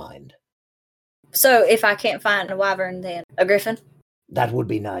that in mind. So if I can't find a wyvern, then a griffin? That would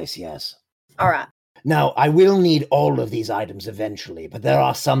be nice, yes. All right. Now, I will need all of these items eventually, but there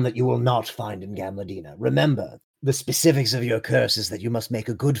are some that you will not find in Gamladina. Remember, the specifics of your curse is that you must make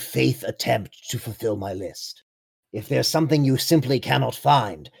a good faith attempt to fulfill my list. If there's something you simply cannot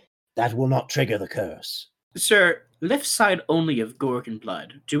find, that will not trigger the curse. Sir, left side only of Gorgon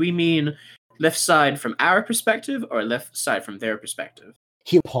blood. Do we mean left side from our perspective or left side from their perspective?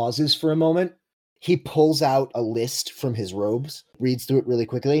 He pauses for a moment. He pulls out a list from his robes, reads through it really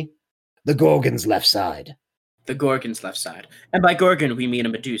quickly. The Gorgon's left side. The Gorgon's left side. And by Gorgon, we mean a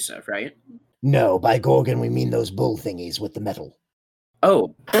Medusa, right? No, by Gorgon we mean those bull thingies with the metal.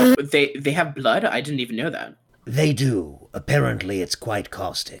 Oh, they have blood? I didn't even know that. They do. Apparently it's quite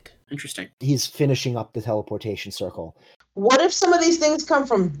caustic. Interesting. He's finishing up the teleportation circle. What if some of these things come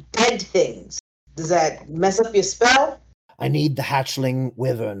from dead things? Does that mess up your spell? I need the hatchling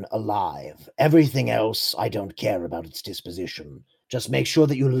wyvern alive. Everything else, I don't care about its disposition. Just make sure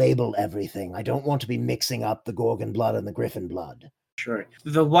that you label everything. I don't want to be mixing up the Gorgon blood and the Griffin blood. Sure.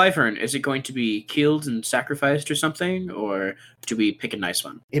 The wyvern, is it going to be killed and sacrificed or something? Or do we pick a nice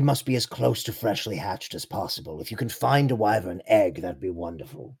one? It must be as close to freshly hatched as possible. If you can find a wyvern egg, that'd be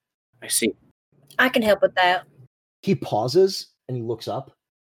wonderful. I see. I can help with that. He pauses and he looks up.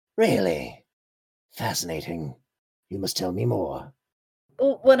 Really? Fascinating. You must tell me more.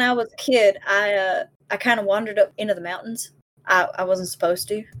 Well, when I was a kid, I kind of wandered up into the mountains. I wasn't supposed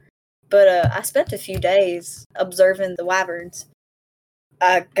to, but I spent a few days observing the wyverns.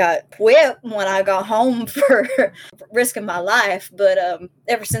 I got whipped when I got home for risking my life, but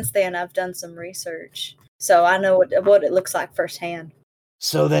ever since then I've done some research, so I know what it looks like firsthand.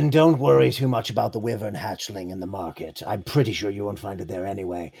 So then don't worry too much about the wyvern hatchling in the market. I'm pretty sure you won't find it there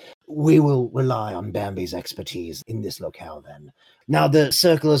anyway. We will rely on Bambi's expertise in this locale then. Now the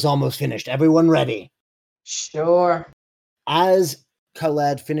circle is almost finished. Everyone ready? Sure. As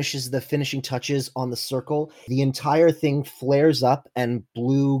Khaled finishes the finishing touches on the circle, the entire thing flares up and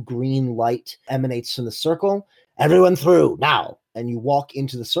blue-green light emanates from the circle. Everyone through, now! And you walk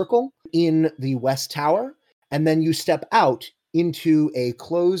into the circle in the West Tower, and then you step out into a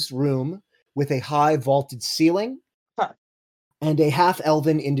closed room with a high vaulted ceiling. Huh. And a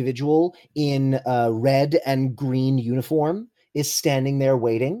half-elven individual in a red and green uniform is standing there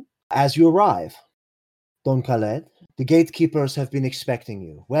waiting as you arrive. Don Khaled, the gatekeepers have been expecting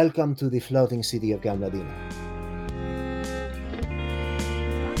you. Welcome to the floating city of Gamladina.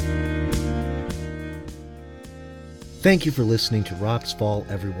 Thank you for listening to Rocks Fall,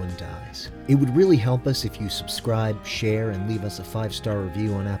 Everyone Dies. It would really help us if you subscribe, share, and leave us a 5-star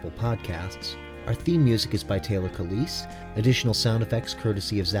review on Apple Podcasts. Our theme music is by Taylor Calise, additional sound effects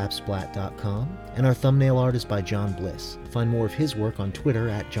courtesy of Zapsplat.com, and our thumbnail art is by John Bliss. Find more of his work on Twitter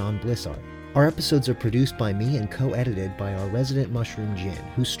at JohnBlissArt. Our episodes are produced by me and co-edited by our resident Mushroom Jin,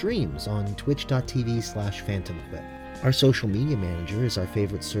 who streams on twitch.tv/phantomquip. Our social media manager is our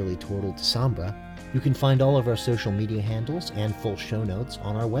favorite surly turtle, Desambra. You can find all of our social media handles and full show notes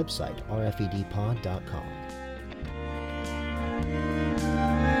on our website, rfedpod.com.